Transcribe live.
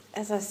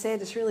as I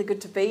said, it's really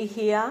good to be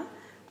here.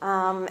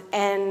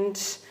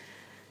 And,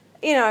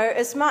 you know,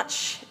 as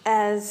much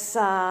as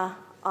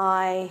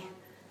I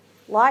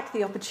like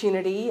the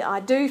opportunity, I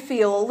do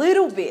feel a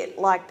little bit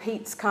like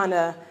Pete's kind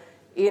of,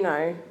 you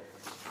know,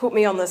 put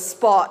me on the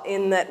spot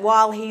in that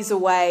while he's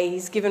away,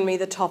 he's given me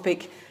the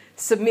topic,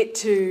 submit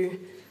to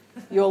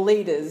your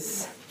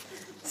leaders.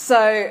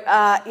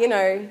 So, you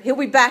know, he'll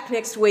be back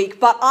next week,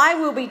 but I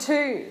will be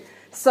too.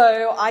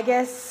 So I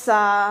guess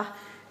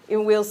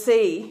we'll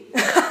see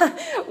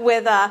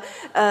whether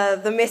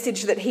the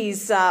message that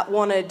he's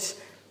wanted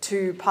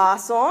to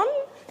pass on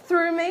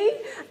through me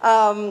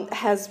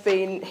has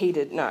been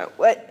heeded. No.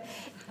 But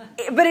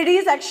it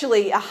is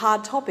actually a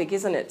hard topic,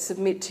 isn't it?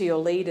 Submit to your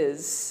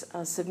leaders,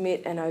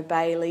 submit and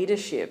obey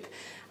leadership,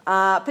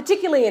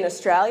 particularly in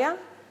Australia.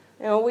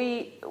 You know,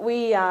 we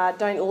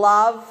don't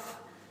love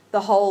the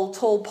whole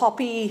tall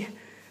poppy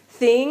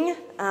thing.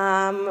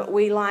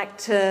 We like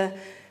to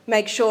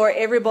make sure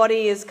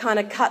everybody is kind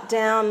of cut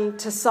down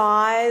to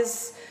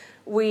size.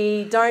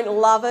 We don't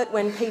love it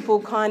when people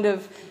kind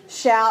of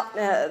shout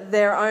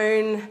their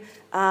own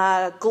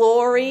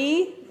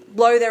glory,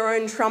 blow their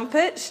own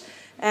trumpet,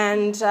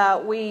 and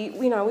we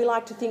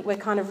like to think we're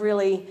kind of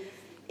really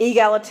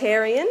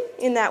egalitarian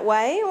in that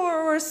way,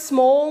 or we're a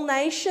small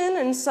nation,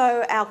 and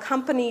so our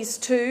companies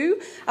too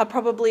are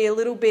probably a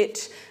little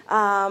bit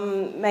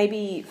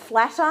maybe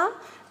flatter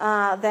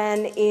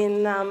than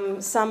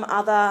in some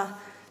other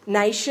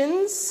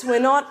nations. We're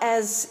not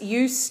as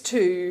used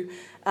to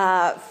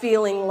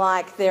feeling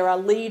like there are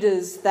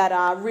leaders that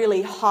are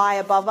really high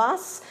above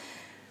us.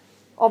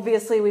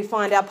 Obviously, we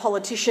find our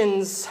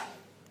politicians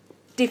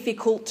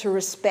difficult to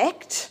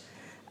respect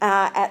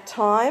at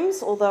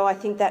times, although I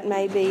think that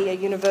may be a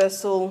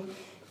universal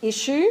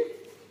issue.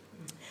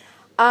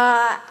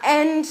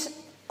 And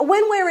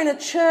when we're in a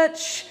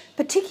church,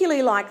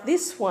 particularly like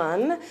this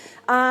one,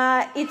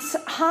 it's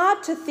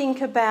hard to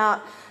think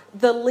about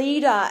the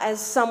leader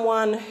as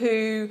someone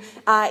who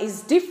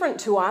is different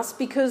to us,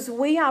 because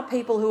we are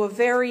people who are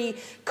very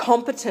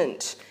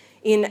competent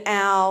in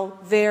our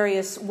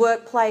various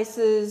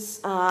workplaces,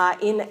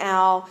 in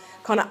our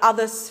kind of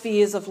other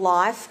spheres of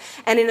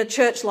life. And in a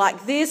church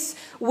like this,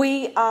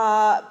 we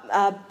are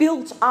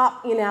built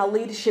up in our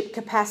leadership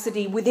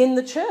capacity within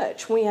the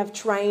church. We have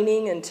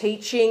training and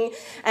teaching,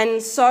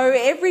 and so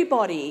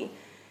everybody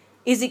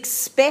is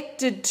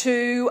expected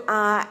to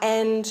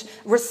and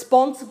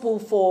responsible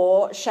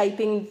for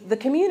shaping the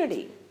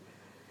community.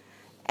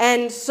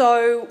 And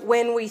so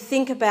when we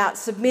think about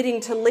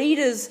submitting to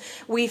leaders,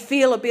 we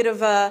feel a bit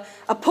of a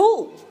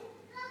pull.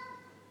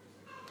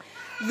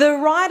 The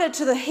writer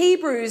to the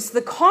Hebrews,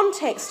 the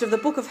context of the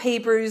book of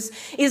Hebrews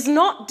is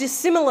not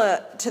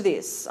dissimilar to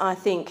this, I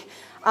think.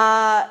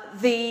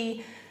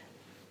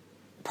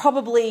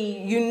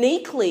 Probably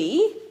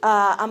uniquely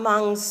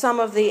among some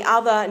of the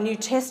other New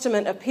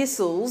Testament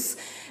epistles,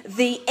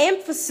 the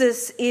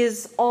emphasis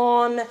is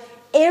on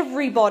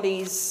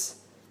everybody's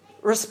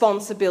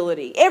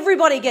responsibility.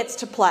 Everybody gets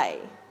to play.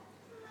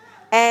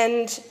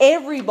 And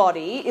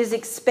everybody is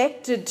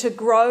expected to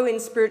grow in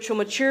spiritual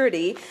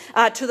maturity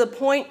to the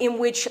point in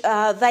which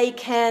they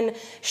can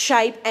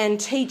shape and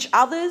teach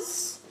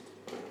others.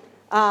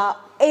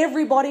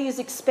 Everybody is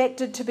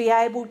expected to be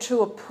able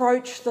to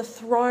approach the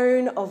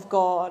throne of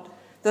God,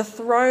 the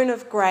throne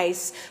of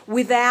grace,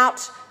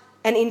 without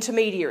an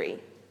intermediary.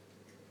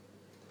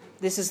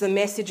 This is the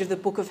message of the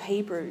book of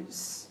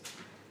Hebrews.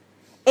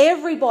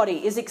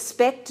 Everybody is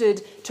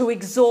expected to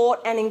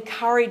exhort and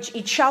encourage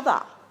each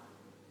other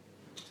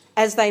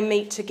as they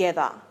meet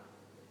together.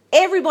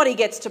 Everybody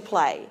gets to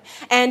play,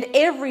 and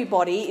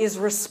everybody is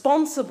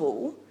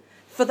responsible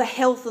for the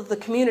health of the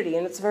community.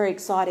 And it's very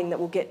exciting that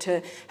we'll get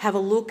to have a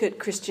look at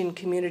Christian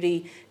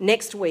community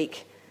next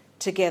week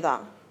together.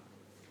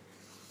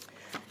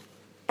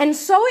 And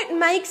so it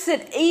makes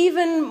it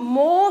even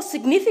more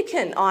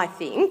significant, I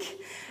think,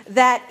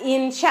 that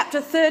in chapter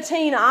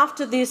 13,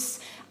 after this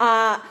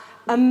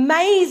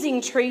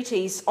amazing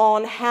treatise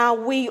on how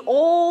we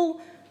all,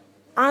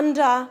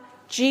 under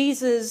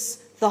Jesus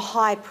the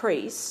high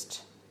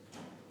priest,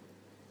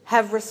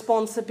 have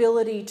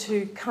responsibility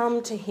to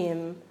come to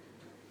him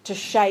to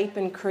shape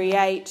and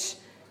create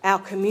our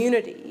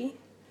community,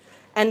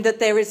 and that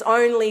there is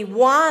only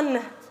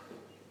one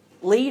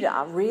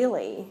leader,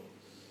 really,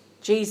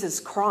 Jesus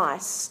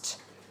Christ,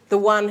 the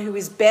one who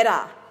is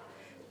better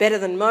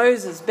than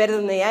Moses, better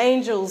than the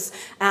angels,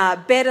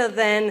 better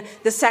than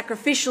the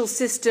sacrificial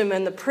system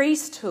and the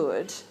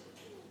priesthood.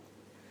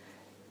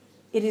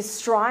 It is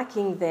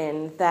striking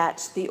then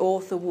that the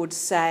author would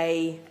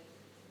say,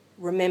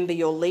 remember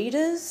your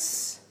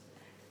leaders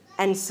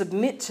and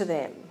submit to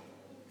them.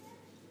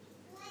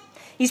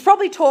 He's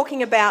probably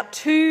talking about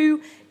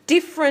two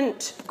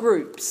different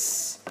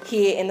groups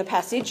here in the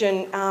passage,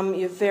 and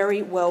you're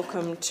very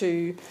welcome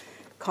to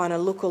kind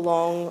of look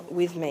along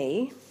with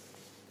me.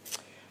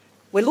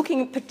 We're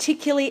looking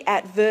particularly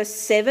at verse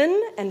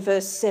 7 and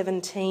verse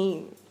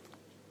 17,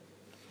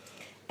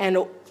 and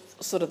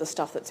sort of the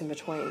stuff that's in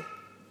between.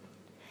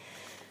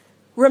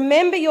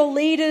 Remember your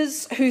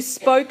leaders who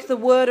spoke the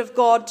word of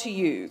God to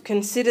you.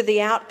 Consider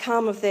the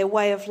outcome of their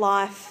way of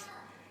life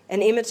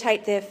and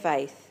imitate their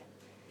faith.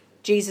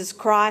 Jesus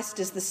Christ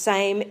is the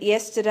same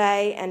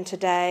yesterday and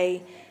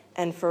today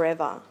and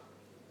forever.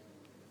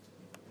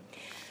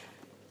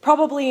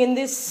 Probably in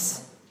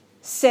this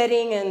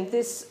setting and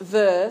this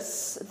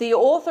verse, the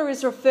author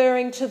is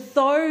referring to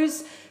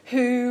those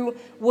who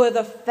were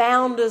the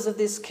founders of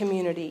this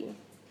community,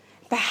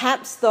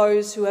 perhaps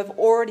those who have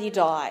already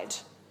died,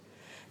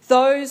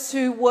 those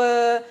who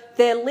were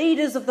their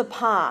leaders of the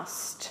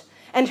past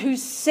and who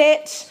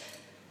set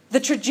the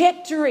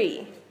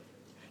trajectory,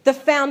 the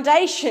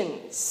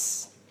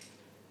foundations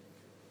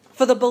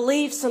for the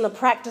beliefs and the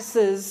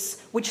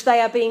practices which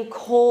they are being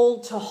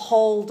called to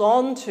hold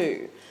on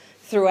to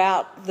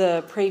throughout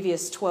the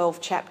previous 12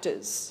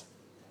 chapters.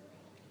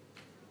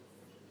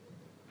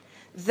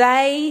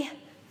 They,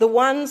 the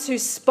ones who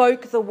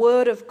spoke the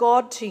word of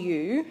God to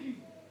you,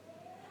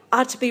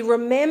 are to be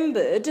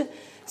remembered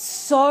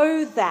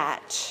so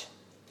that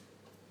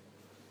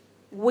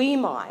we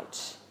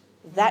might,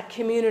 that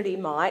community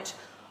might,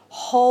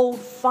 hold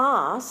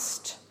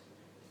fast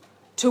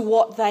to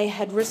what they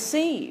had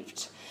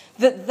received,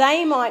 that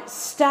they might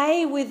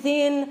stay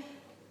within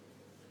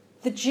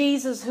the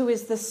Jesus who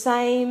is the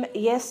same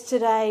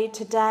yesterday,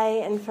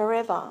 today, and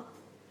forever.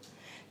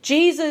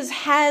 Jesus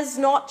has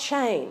not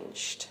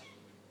changed.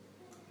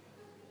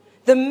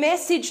 The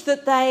message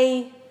that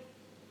they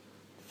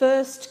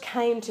first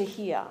came to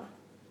hear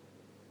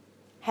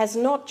has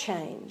not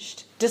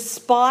changed,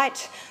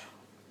 despite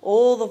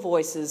all the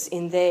voices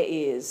in their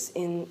ears,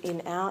 in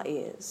our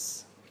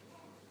ears.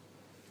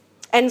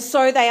 And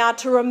so they are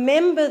to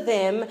remember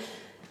them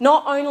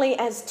not only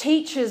as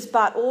teachers,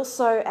 but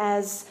also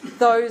as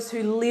those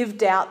who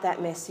lived out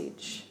that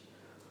message.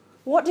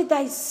 What did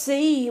they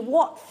see?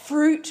 What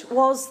fruit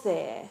was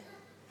there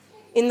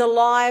in the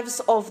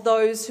lives of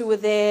those who were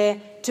there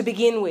to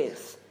begin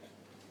with?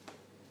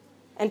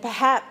 And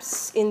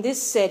perhaps in this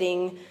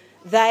setting,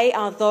 they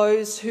are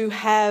those who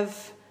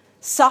have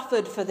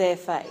suffered for their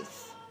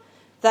faith.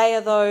 They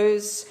are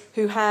those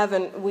who have,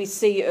 and we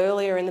see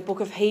earlier in the book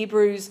of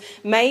Hebrews,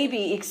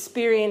 maybe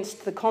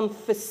experienced the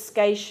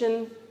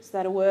confiscation, is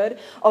that a word,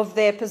 of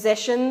their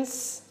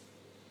possessions.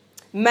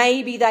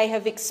 Maybe they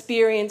have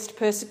experienced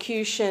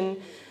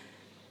persecution.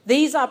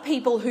 These are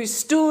people who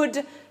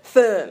stood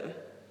firm.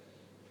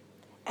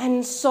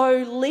 And so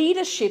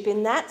leadership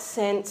in that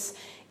sense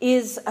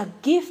is a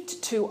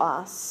gift to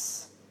us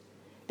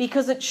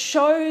because it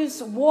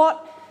shows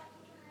what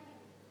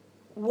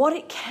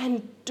it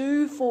can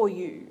do for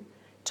you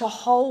to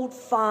hold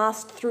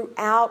fast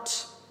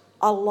throughout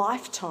a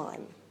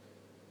lifetime.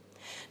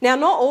 Now,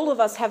 not all of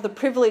us have the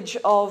privilege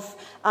of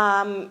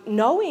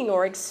knowing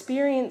or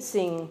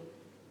experiencing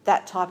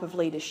that type of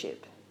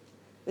leadership.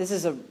 This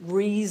is a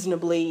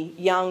reasonably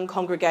young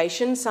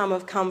congregation. Some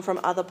have come from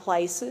other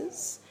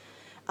places.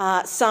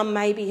 Some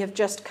maybe have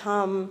just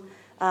come,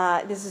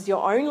 this is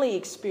your only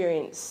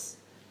experience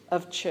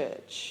of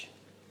church.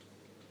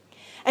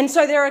 And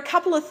so there are a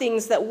couple of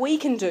things that we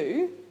can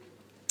do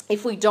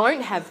if we don't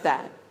have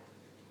that.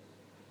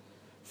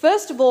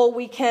 First of all,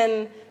 we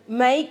can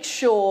make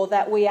sure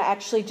that we are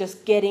actually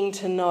just getting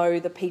to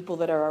know the people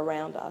that are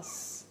around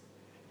us.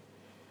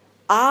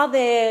 Are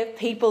there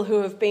people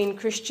who have been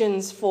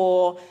Christians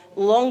for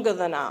longer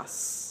than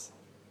us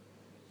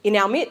in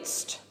our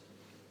midst?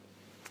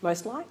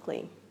 Most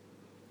likely.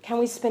 Can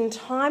we spend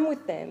time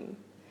with them?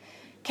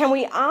 Can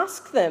we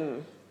ask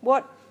them,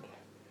 what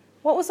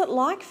was it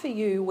like for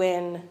you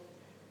when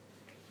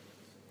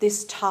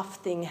this tough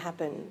thing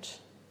happened?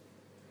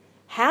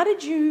 How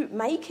did you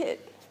make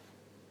it?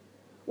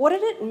 What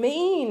did it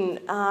mean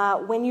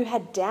when you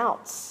had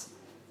doubts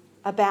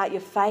about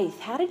your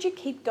faith? How did you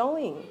keep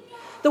going?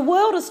 The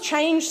world has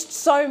changed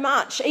so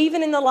much,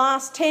 even in the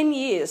last 10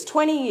 years,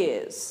 20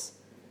 years.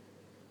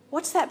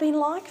 What's that been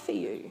like for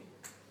you?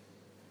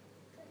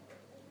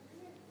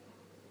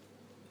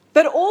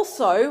 But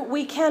also,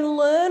 we can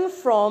learn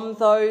from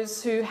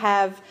those who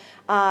have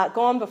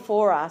gone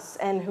before us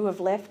and who have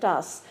left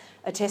us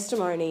a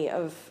testimony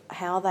of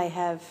how they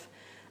have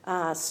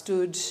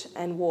stood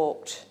and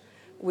walked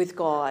with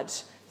God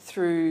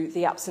through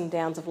the ups and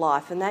downs of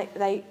life. And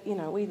they,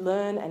 we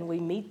learn and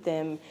we meet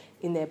them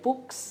in their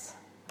books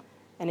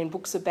and in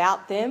books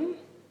about them.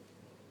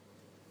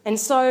 And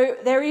so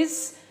there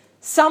is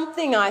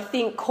something, I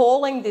think,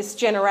 calling this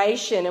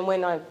generation, and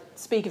when I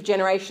speak of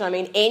generation, I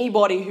mean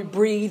anybody who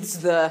breathes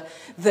the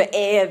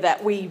air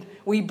that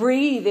we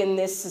breathe in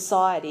this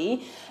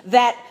society,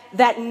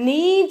 that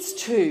needs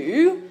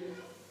to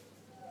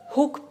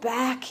hook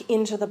back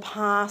into the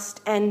past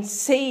and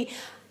see,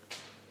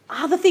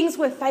 are the things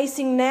we're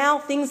facing now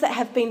things that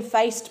have been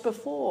faced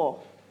before?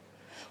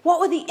 What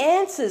were the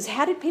answers?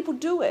 How did people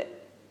do it?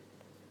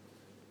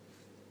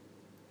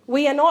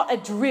 We are not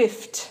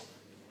adrift.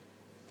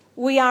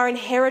 We are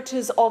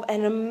inheritors of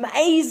an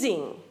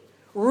amazing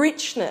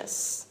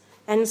richness.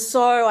 And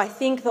so I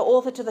think the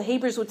author to the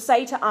Hebrews would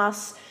say to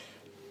us,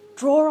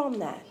 draw on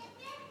that.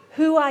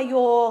 Who are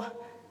your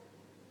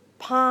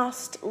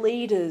past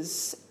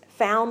leaders,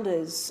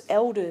 founders,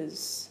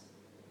 elders?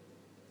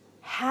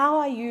 How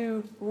are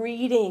you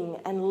reading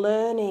and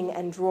learning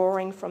and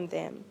drawing from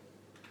them?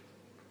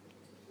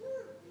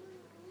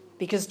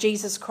 Because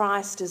Jesus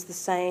Christ is the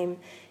same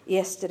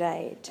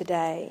yesterday,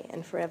 today,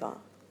 and forever.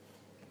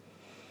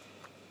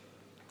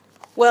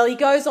 Well, he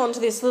goes on to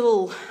this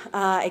little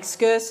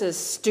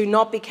excursus. Do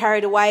not be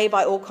carried away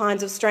by all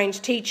kinds of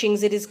strange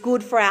teachings. It is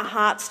good for our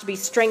hearts to be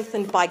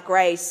strengthened by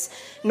grace,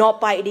 not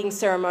by eating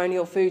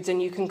ceremonial foods.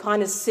 And you can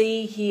kind of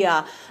see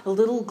here a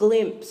little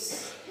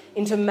glimpse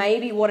into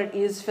maybe what it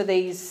is for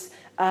these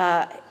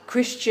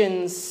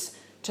Christians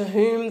to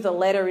whom the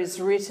letter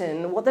is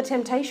written, what the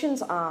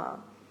temptations are.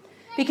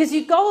 Because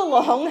you go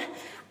along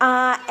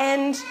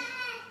and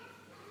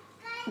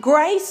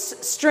grace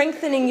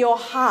strengthening your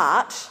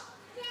heart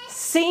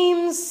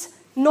seems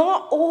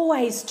not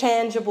always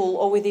tangible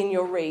or within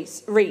your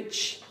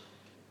reach.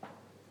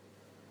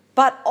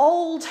 But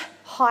old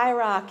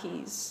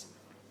hierarchies,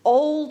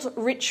 old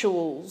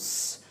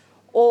rituals,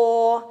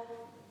 or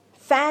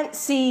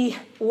fancy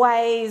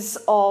ways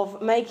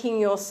of making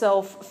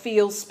yourself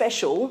feel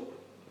special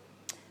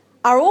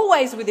are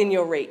always within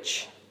your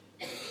reach.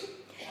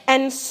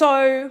 And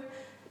so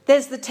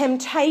there's the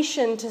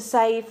temptation to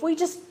say, if we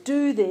just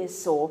do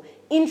this or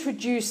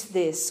introduce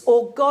this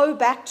or go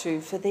back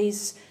to, for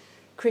these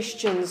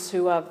Christians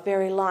who are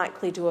very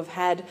likely to have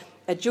had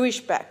a Jewish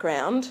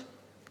background,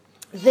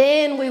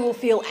 then we will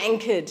feel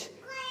anchored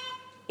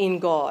in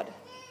God.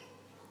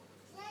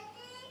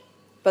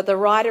 But the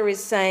writer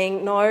is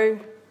saying, no,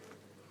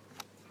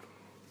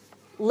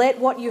 let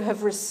what you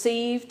have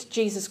received,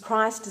 Jesus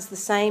Christ is the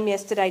same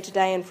yesterday,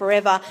 today and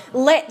forever,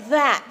 let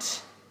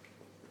that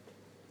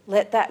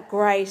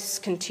grace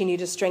continue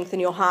to strengthen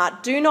your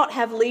heart. Do not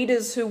have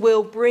leaders who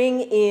will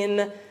bring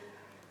in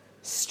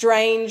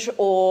strange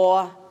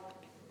or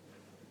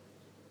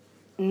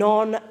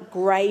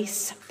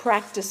non-grace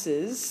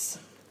practices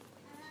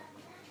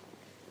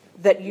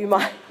that you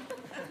might...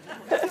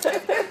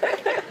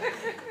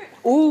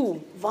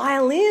 Ooh,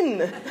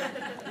 violin!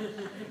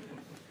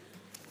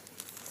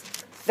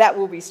 That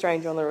will be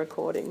strange on the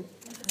recording.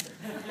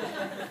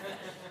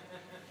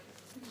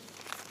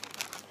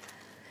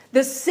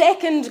 The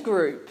second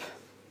group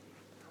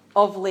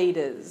of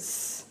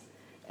leaders,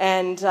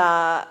 and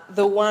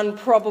the one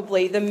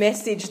probably, the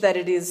message that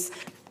it is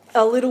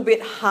a little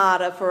bit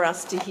harder for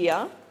us to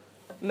hear,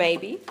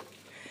 maybe,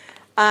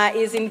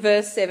 is in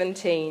verse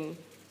 17.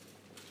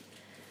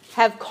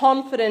 Have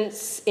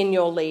confidence in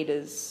your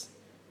leaders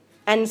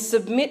and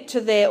submit to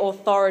their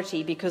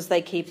authority because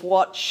they keep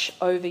watch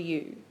over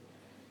you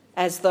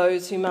as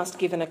those who must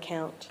give an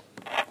account.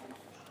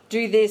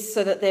 Do this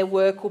so that their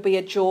work will be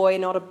a joy,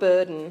 not a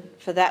burden,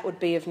 for that would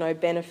be of no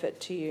benefit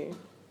to you.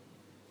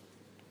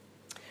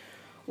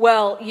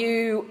 Well,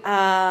 you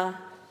have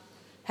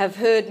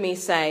heard me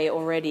say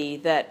already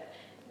that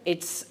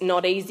it's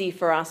not easy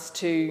for us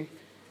to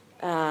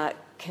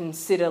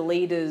consider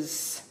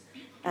leaders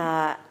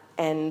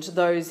and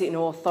those in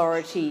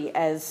authority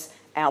as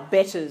our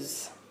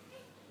betters.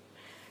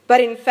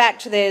 But in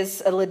fact,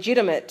 there's a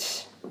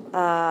legitimate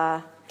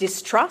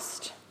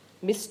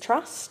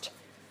mistrust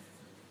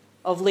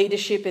of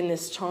leadership in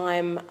this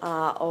time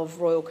of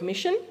Royal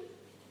Commission.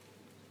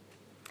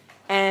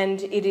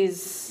 And it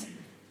is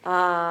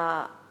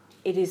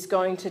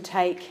going to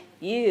take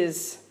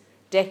years,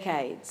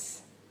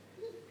 decades,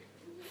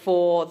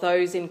 for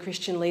those in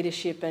Christian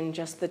leadership and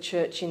just the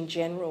church in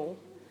general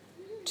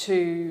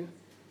to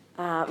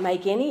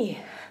make any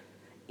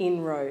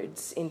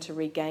inroads into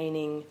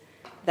regaining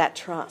that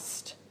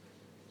trust.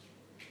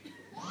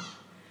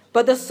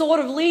 But the sort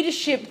of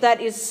leadership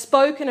that is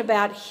spoken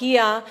about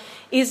here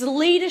is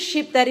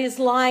leadership that is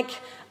like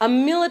a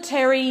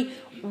military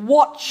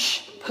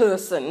watch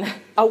person,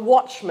 a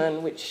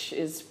watchman, which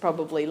is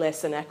probably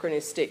less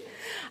anachronistic,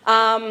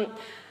 for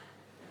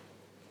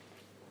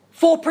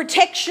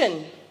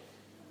protection,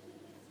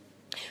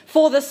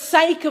 for the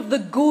sake of the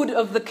good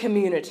of the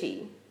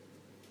community.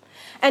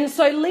 And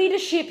so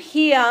leadership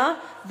here,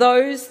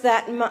 those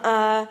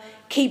that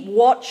keep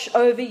watch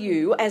over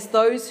you as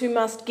those who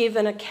must give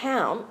an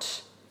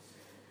account,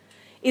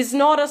 is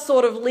not a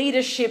sort of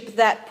leadership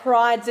that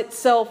prides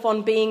itself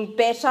on being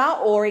better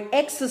or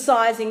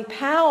exercising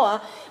power,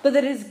 but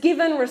that is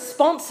given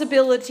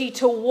responsibility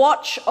to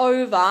watch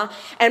over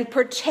and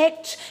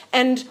protect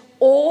and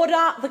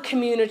order the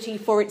community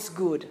for its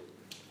good.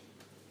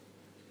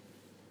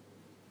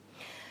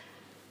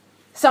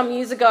 Some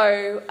years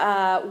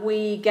ago,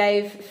 we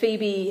gave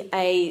Phoebe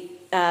a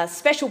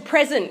special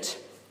present,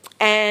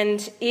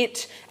 and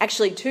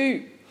actually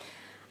two.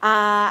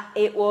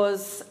 It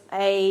was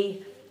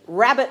a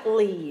rabbit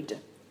lead.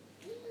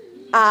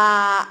 2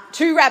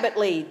 rabbit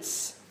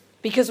leads,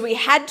 because we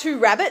had 2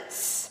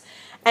 rabbits,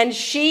 and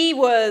she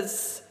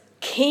was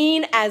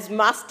keen as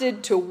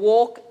mustard to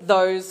walk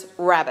those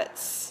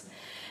rabbits.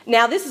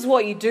 Now, this is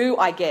what you do,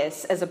 I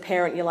guess, as a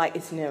parent. You're like,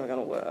 it's never going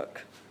to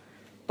work.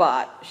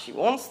 But she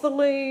wants the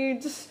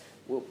leads,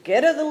 we'll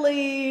get her the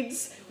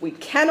leads, we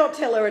cannot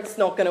tell her it's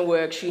not going to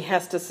work, she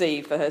has to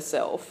see for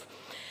herself.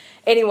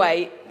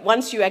 Anyway,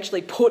 once you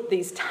actually put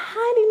these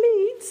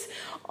tiny lids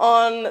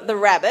on the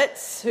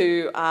rabbits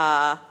who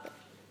are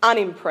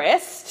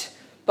unimpressed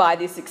by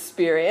this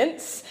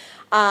experience,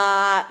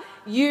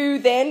 you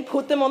then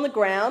put them on the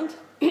ground,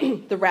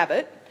 the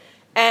rabbit,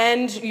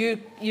 and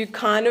you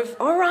kind of,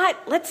 all right,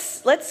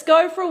 let's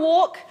go for a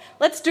walk,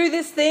 let's do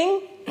this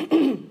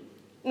thing.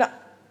 No,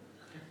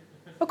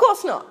 of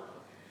course not.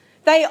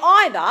 They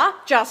either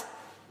just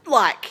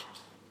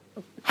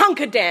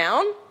hunker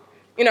down,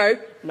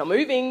 not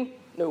moving,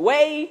 no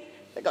way,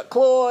 they've got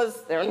claws,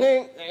 and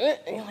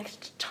you're like,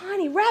 it's a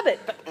tiny rabbit,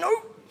 but no.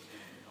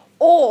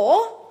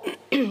 Or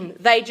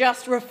they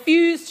just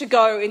refuse to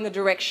go in the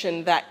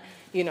direction that,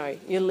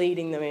 you're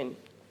leading them in.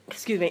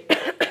 Excuse me.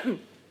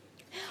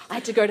 I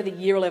had to go to the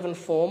Year 11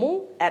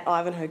 formal at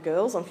Ivanhoe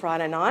Girls on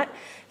Friday night,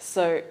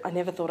 so I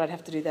never thought I'd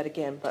have to do that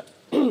again, but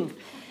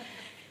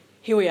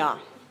here we are.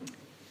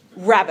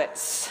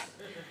 Rabbits.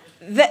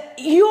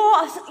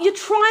 You're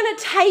trying to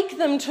take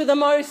them to the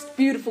most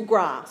beautiful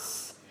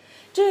grass.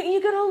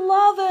 You're going to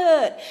love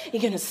it.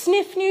 You're going to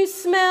sniff new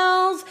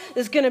smells.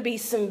 There's going to be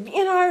some,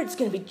 it's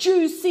going to be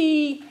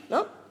juicy.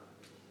 No,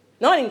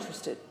 not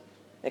interested.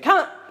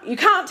 You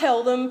can't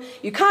tell them.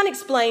 You can't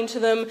explain to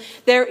them.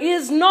 There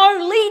is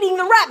no leading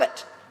the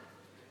rabbit.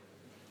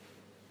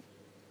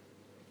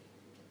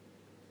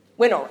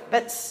 We're not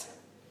rabbits.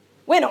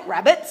 We're not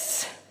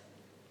rabbits.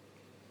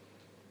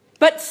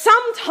 But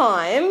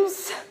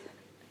sometimes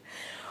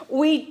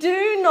we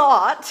do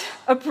not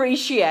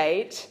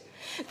appreciate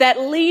that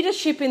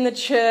leadership in the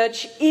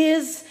church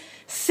is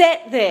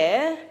set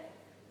there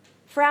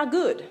for our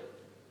good.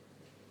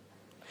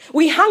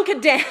 We hunker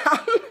down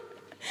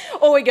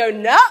or we go,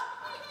 no,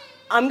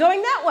 I'm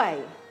going that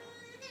way.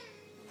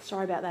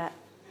 Sorry about that.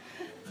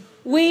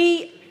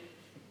 We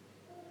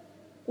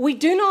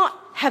do not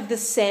have the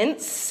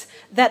sense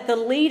that the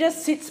leader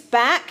sits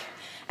back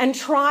and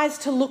tries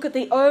to look at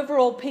the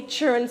overall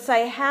picture and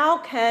say, how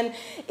can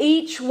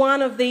each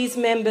one of these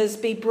members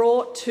be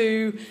brought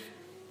to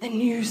the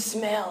new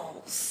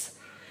smells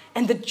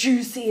and the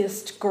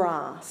juiciest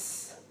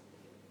grass?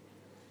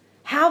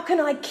 How can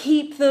I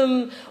keep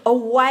them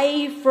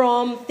away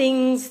from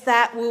things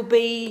that will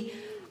be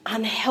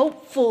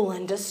unhelpful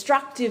and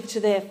destructive to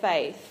their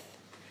faith?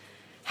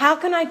 How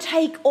can I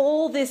take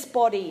all this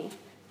body?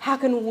 How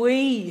can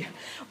we,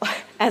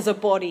 as a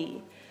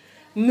body,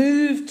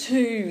 move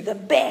to the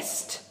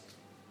best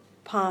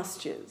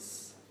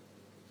pastures?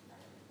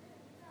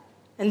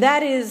 And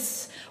that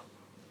is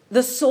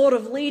the sort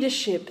of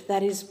leadership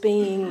that is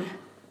being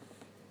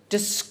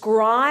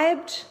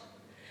described,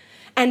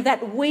 and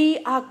that we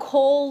are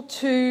called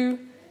to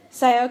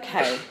say,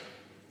 okay,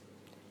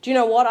 do you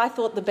know what? I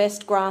thought the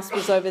best grass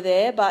was over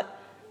there, but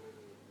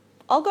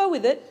I'll go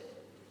with it.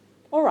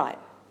 All right.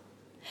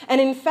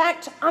 And in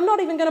fact, I'm not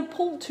even going to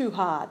pull too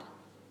hard,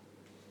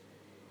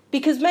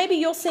 because maybe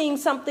you're seeing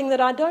something that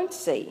I don't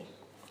see.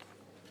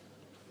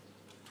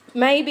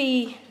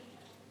 Maybe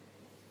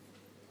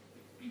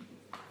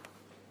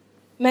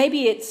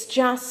it's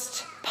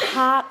just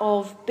part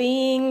of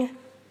being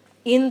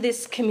in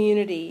this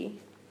community,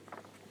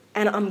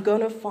 and I'm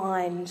going to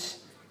find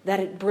that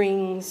it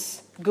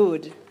brings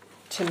good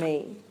to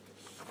me.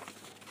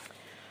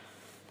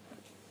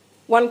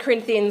 1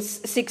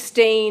 Corinthians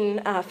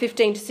 16,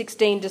 15 to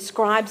 16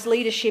 describes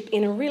leadership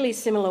in a really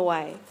similar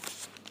way.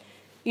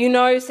 You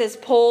know, says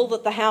Paul,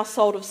 that the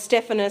household of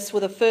Stephanas were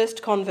the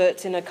first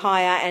converts in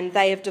Achaia, and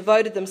they have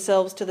devoted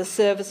themselves to the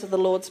service of the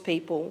Lord's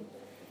people.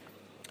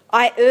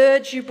 I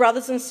urge you,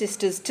 brothers and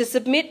sisters, to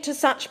submit to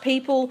such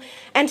people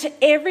and to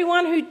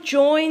everyone who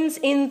joins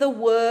in the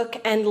work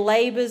and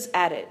labours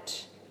at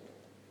it.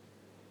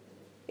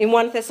 In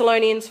 1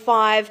 Thessalonians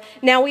 5,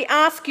 now we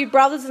ask you,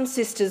 brothers and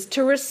sisters,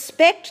 to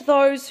respect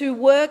those who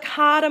work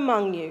hard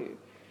among you,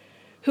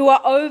 who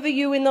are over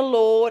you in the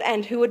Lord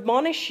and who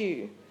admonish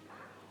you.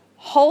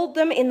 Hold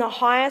them in the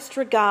highest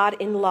regard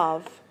in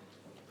love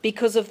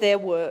because of their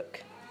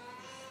work.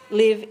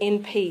 Live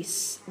in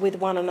peace with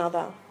one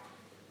another.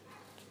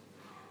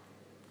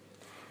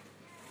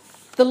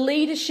 The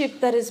leadership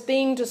that is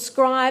being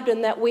described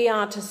and that we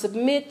are to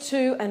submit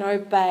to and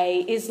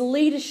obey is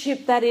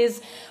leadership that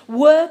is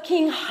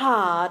working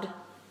hard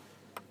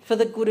for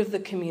the good of the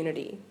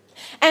community.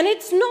 And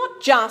it's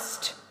not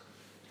just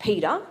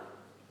Peter.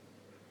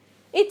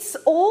 It's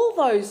all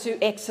those who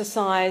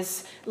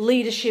exercise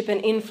leadership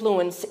and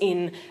influence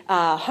in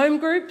home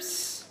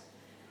groups,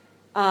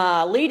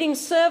 leading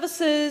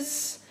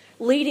services,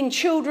 leading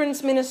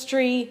children's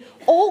ministry,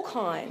 all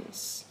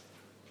kinds.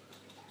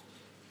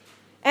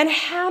 And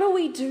how do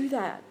we do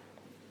that?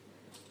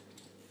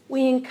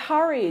 We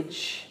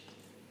encourage,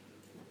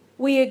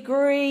 we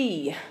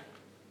agree,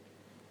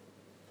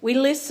 we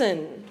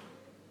listen,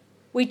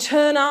 we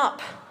turn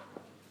up,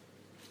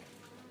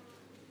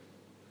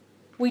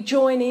 we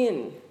join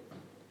in.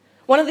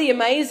 One of the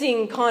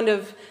amazing kind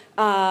of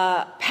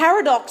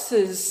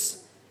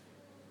paradoxes,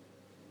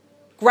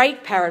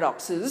 great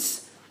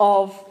paradoxes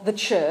of the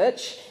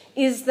church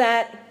is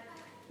that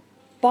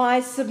by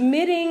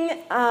submitting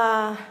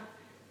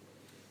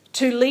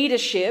to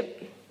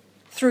leadership,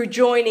 through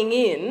joining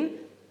in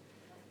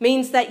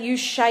means that you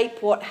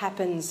shape what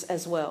happens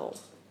as well.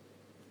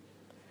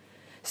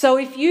 So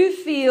if you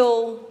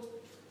feel,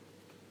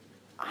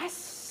 I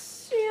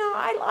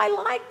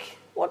like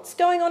what's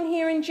going on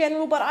here in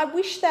general, but I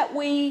wish that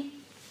we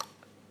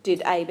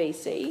did A, B,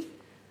 C,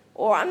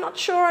 or I'm not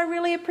sure I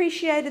really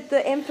appreciated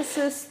the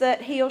emphasis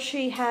that he or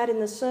she had in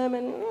the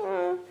sermon.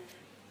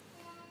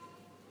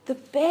 The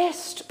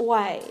best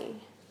way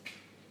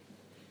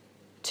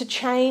to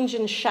change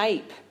and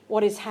shape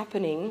what is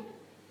happening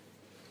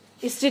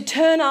is to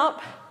turn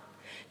up,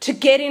 to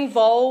get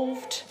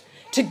involved,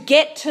 to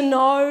get to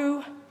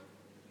know,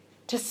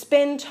 to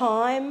spend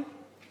time.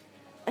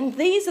 And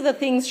these are the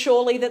things,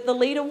 surely, that the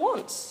leader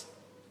wants.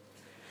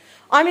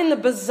 I'm in the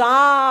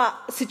bizarre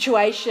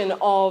situation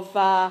of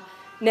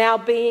now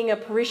being a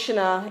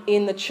parishioner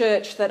in the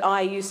church that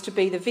I used to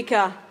be the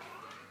vicar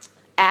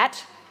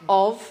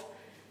of,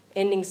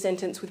 ending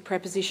sentence with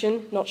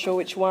preposition, not sure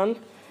which one.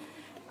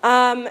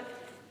 I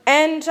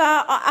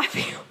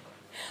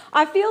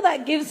feel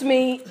that gives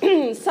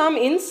me some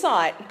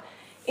insight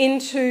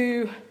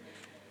into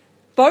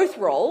both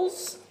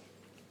roles,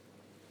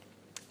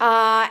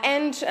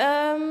 and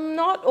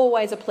not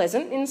always a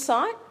pleasant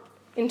insight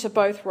into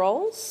both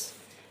roles.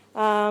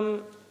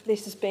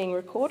 This is being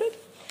recorded.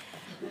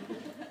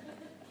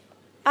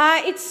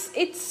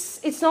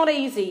 It's not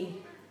easy.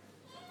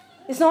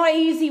 It's not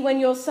easy when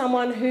you're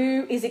someone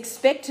who is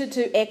expected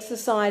to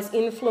exercise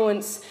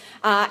influence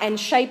and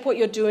shape what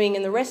you're doing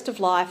in the rest of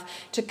life,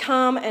 to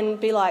come and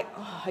be like,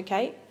 oh,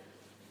 okay,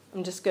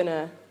 I'm just going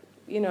to,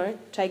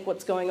 take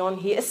what's going on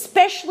here,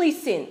 especially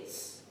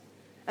since,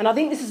 and I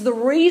think this is the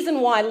reason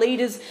why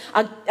leaders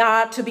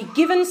are to be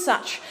given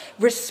such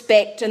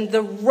respect, and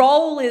the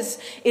role is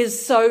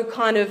so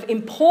kind of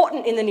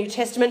important in the New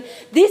Testament.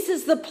 This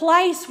is the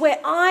place where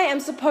I am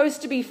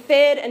supposed to be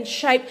fed and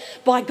shaped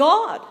by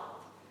God.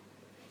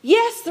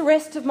 Yes, the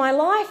rest of my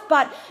life,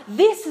 but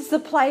this is the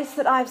place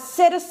that I've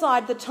set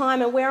aside the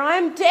time and where I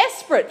am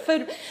desperate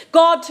for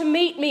God to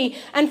meet me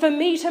and for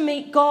me to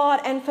meet God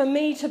and for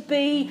me to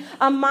be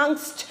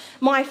amongst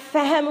my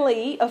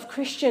family of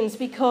Christians,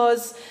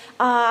 because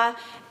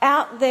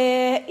out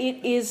there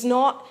it is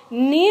not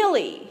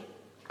nearly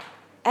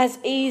as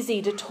easy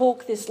to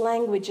talk this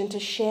language and to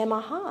share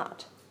my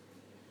heart.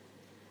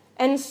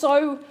 And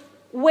so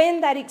when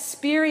that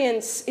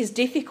experience is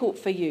difficult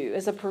for you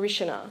as a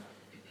parishioner,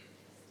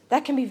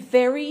 that can be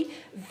very,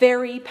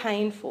 very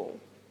painful.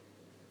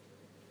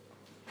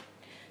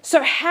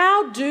 So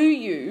how do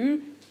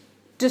you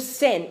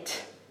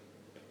dissent?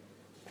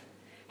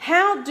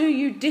 How do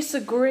you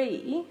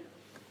disagree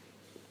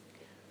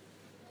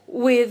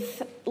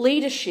with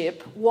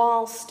leadership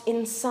whilst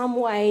in some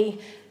way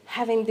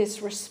having this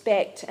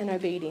respect and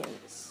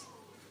obedience?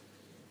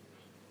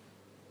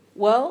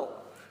 Well,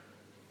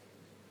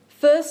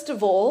 first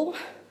of all,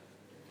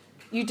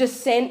 you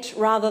dissent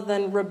rather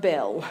than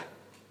rebel.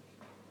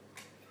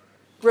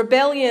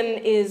 Rebellion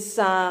is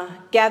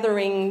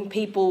gathering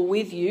people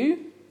with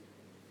you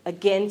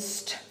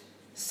against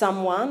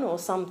someone or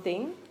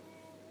something.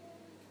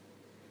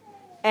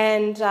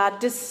 And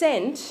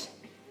dissent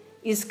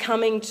is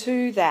coming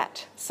to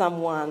that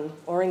someone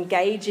or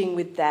engaging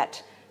with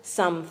that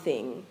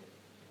something,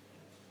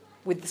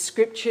 with the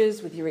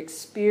scriptures, with your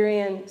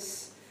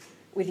experience,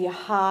 with your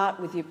heart,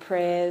 with your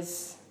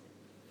prayers.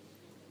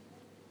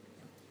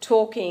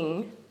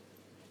 Talking,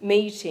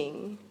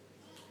 meeting,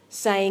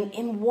 saying,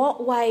 in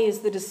what way is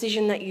the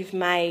decision that you've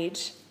made,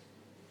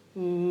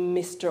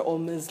 Mr. or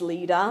Ms.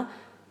 Leader,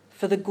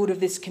 for the good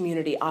of this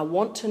community? I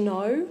want to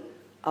know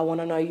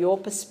your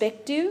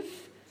perspective,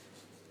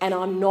 and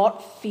I'm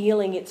not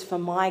feeling it's for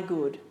my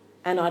good,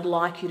 and I'd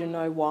like you to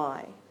know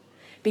why.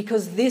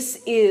 Because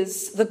this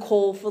is the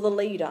call for the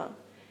leader.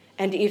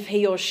 And if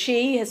he or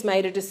she has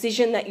made a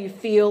decision that you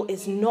feel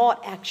is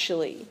not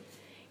actually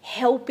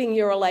helping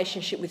your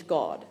relationship with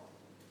God,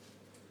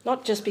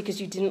 not just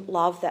because you didn't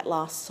love that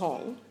last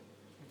song,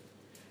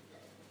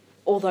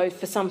 although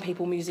for some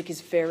people music is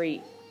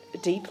very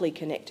deeply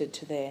connected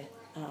to their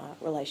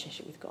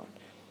relationship with God.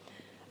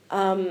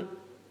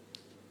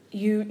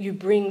 You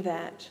bring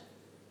that.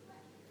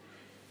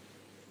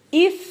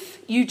 If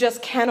you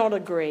just cannot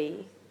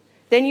agree,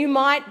 then you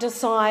might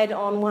decide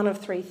on one of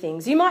three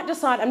things. You might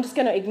decide, I'm just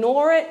going to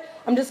ignore it.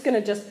 I'm just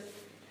going to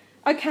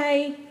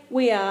okay,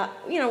 we are,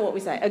 what we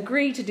say,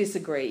 agree to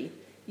disagree.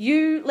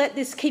 You let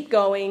this keep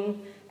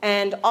going,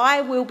 and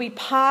I will be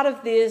part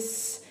of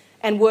this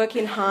and work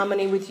in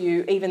harmony with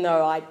you, even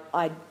though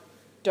I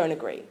don't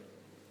agree.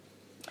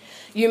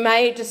 You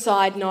may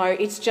decide, no,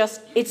 it's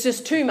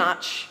just too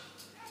much.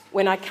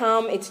 When I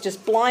come, it's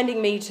just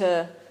blinding me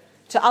to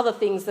other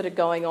things that are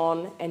going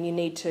on, and you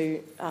need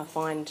to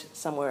find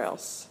somewhere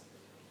else.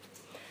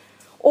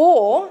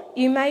 Or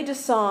you may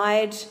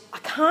decide, I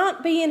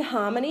can't be in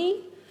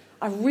harmony.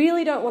 I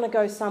really don't want to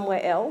go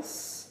somewhere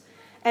else.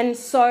 And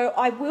so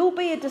I will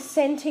be a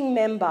dissenting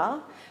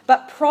member,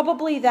 but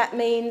probably that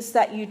means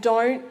that you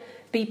don't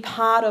be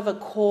part of a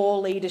core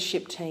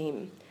leadership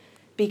team.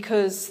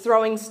 because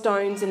throwing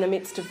stones in the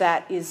midst of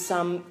that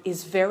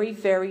is very,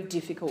 very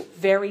difficult,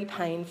 very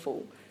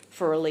painful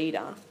for a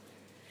leader.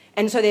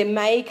 And so there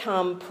may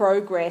come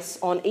progress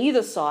on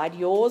either side,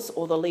 yours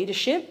or the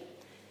leadership,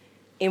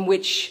 in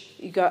which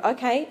you go,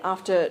 okay,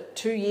 after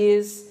 2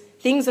 years,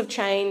 things have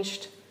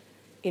changed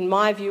in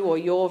my view or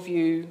your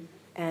view,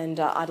 and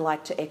I'd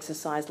like to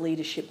exercise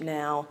leadership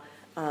now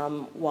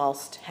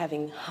whilst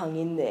having hung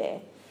in there,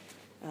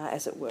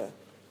 as it were.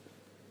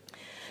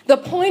 The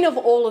point of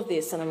all of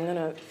this, and I'm going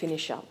to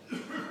finish up,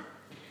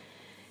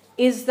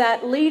 is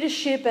that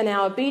leadership and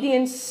our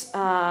obedience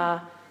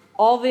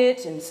of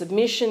it and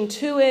submission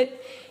to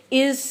it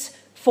is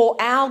for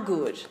our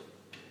good.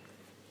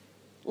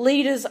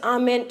 Leaders are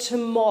meant to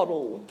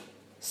model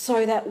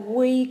so that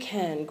we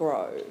can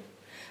grow.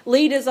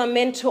 Leaders are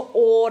meant to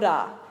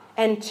order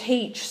and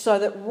teach so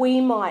that we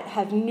might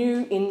have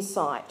new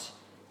insight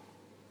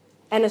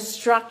and a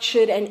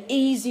structured and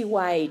easy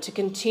way to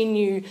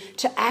continue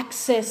to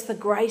access the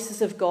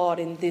graces of God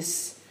in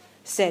this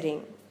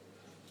setting.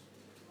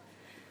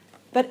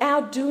 But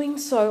our doing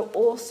so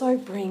also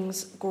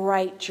brings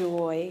great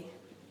joy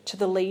to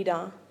the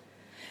leader.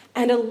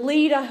 And a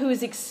leader who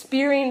is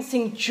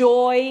experiencing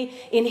joy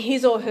in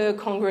his or her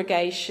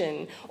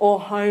congregation or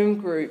home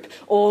group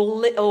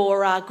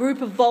or a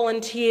group of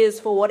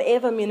volunteers for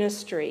whatever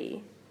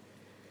ministry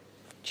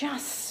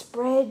just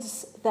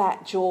spreads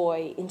that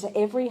joy into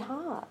every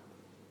heart.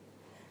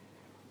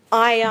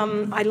 I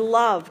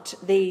loved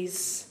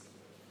these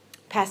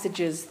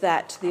passages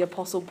that the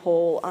Apostle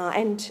Paul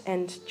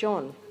and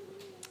John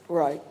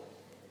wrote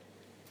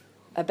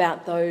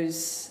about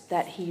those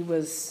that he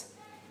was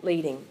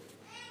leading.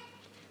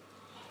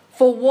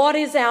 For what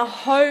is our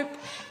hope,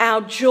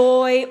 our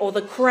joy, or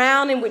the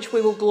crown in which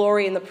we will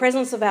glory in the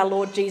presence of our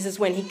Lord Jesus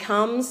when he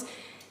comes?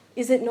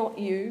 Is it not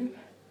you?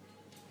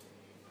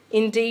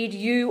 Indeed,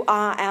 you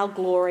are our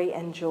glory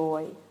and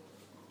joy.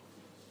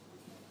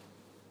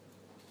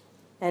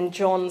 And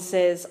John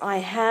says, I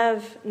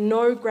have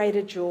no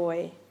greater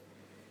joy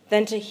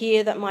than to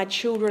hear that my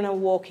children are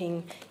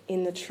walking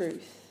in the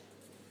truth.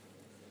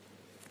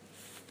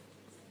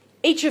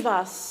 Each of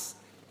us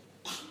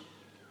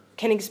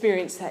can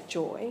experience that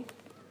joy.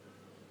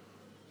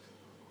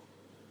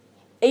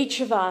 Each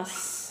of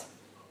us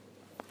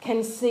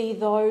can see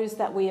those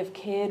that we have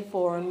cared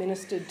for and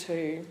ministered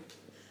to,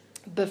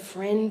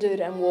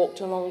 befriended and walked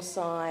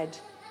alongside,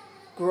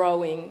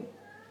 growing.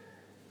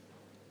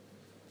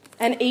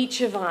 And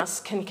each of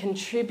us can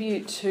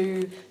contribute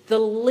to the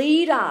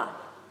leader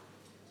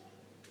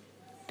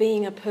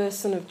being a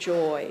person of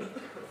joy,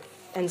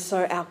 and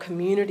so our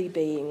community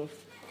being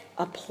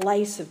a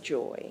place of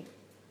joy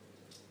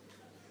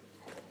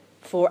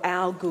for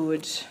our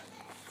good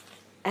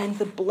and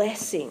the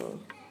blessing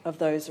of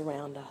those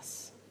around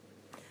us.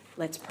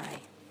 Let's pray.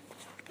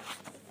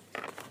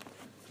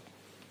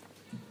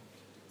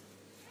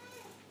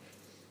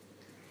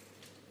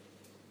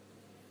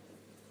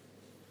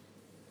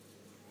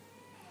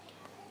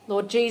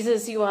 Lord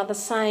Jesus, you are the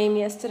same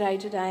yesterday,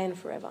 today, and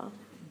forever.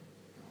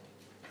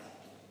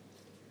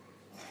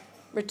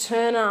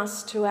 Return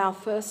us to our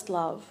first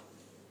love,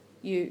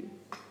 you.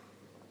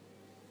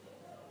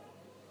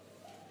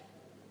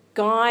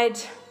 Guide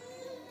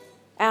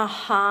our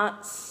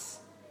hearts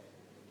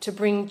to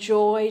bring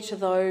joy to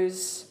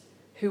those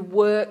who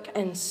work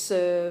and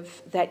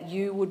serve, that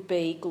you would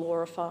be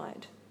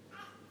glorified.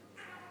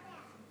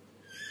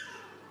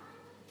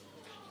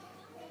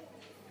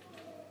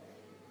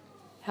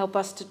 Help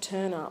us to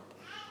turn up.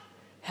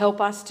 Help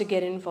us to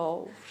get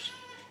involved.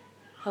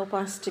 Help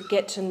us to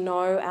get to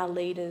know our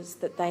leaders,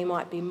 that they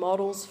might be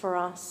models for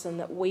us and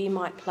that we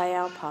might play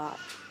our part.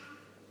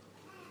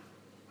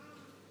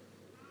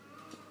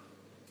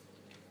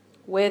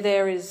 Where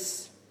there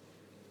is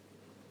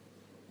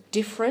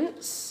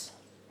difference,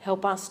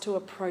 help us to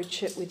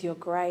approach it with your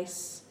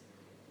grace,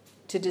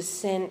 to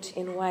dissent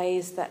in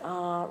ways that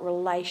are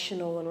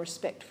relational and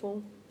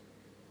respectful.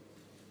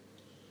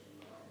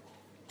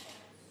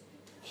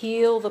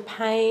 Heal the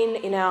pain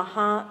in our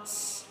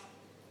hearts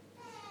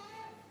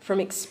from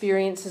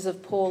experiences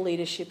of poor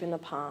leadership in the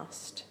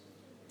past.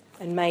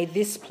 And may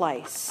this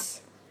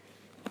place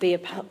be a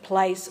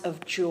place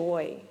of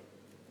joy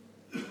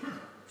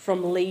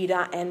from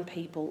leader and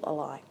people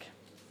alike.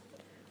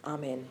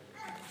 Amen.